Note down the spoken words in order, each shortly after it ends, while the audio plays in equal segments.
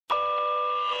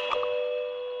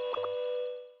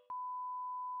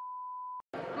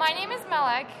My name is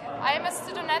Melek. I am a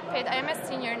student at Pitt. I am a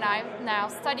senior now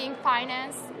studying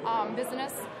finance,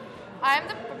 business. I am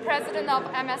the president of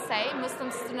MSA,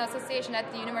 Muslim Student Association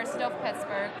at the University of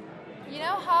Pittsburgh. You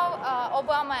know how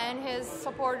Obama and his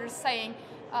supporters saying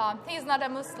he's not a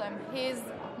Muslim, he's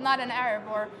not an Arab,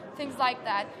 or things like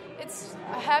that. It's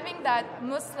having that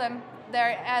Muslim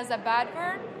there as a bad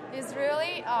word is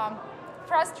really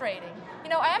frustrating. You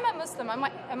know, I am a Muslim.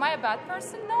 Am I a bad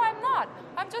person? No, I'm not.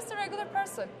 I'm just a regular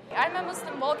person. I'm a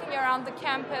Muslim walking around the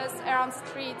campus, around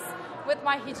streets, with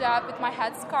my hijab, with my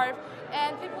headscarf,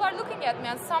 and people are looking at me.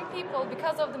 And some people,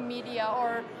 because of the media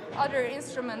or other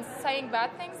instruments saying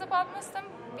bad things about Muslim,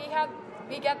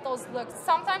 we get those looks.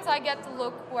 Sometimes I get the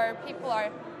look where people are,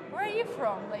 where are you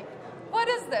from? Like, what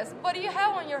is this? What do you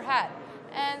have on your head?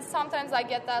 And sometimes I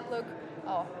get that look,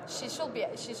 oh, she should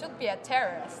be a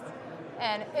terrorist.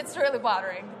 And it's really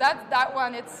bothering. That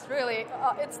one, it's really,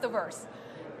 it's the worst.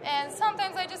 And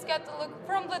sometimes I just get the look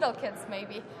from little kids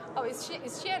maybe. Oh, is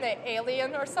she an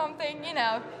alien or something? You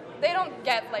know, they don't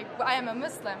get like, I am a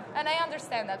Muslim. And I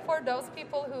understand that. For those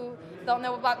people who don't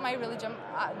know about my religion,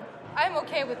 I'm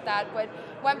okay with that. But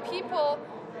when people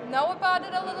know about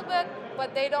it a little bit,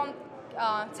 but they don't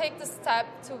take the step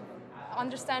to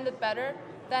understand it better,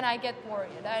 then I get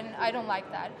worried, and I don't like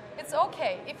that. It's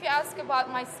okay. If you ask about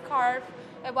my scarf,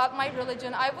 about my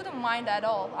religion, I wouldn't mind at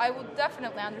all. I would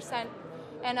definitely understand,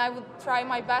 and I would try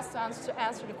my best to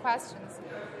answer the questions.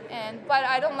 But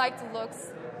I don't like the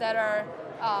looks that are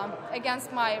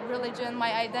against my religion,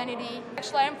 my identity.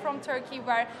 Actually, I'm from Turkey,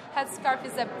 where headscarf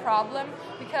is a problem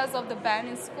because of the ban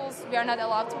in schools. We are not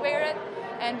allowed to wear it,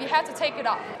 and we had to take it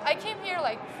off. I came here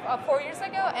like 4 years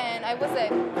ago, and I was a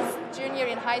junior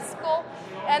in high school.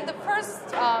 And the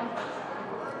first,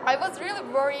 I was really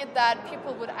worried that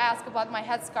people would ask about my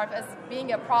headscarf as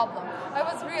being a problem. I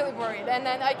was really worried. And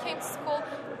then I came to school,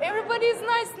 everybody's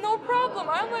nice, no problem.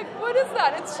 I'm like, what is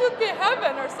that? It should be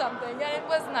heaven or something. And it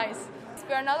was nice.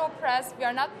 We are not oppressed, we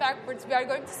are not backwards, we are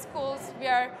going to schools, we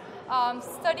are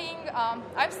studying,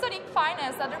 I'm studying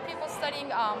finance, other people studying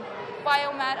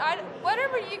biomed,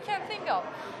 whatever you can think of.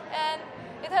 And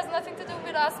it has nothing to do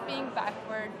with us being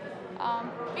backward.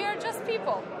 We are just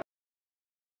people.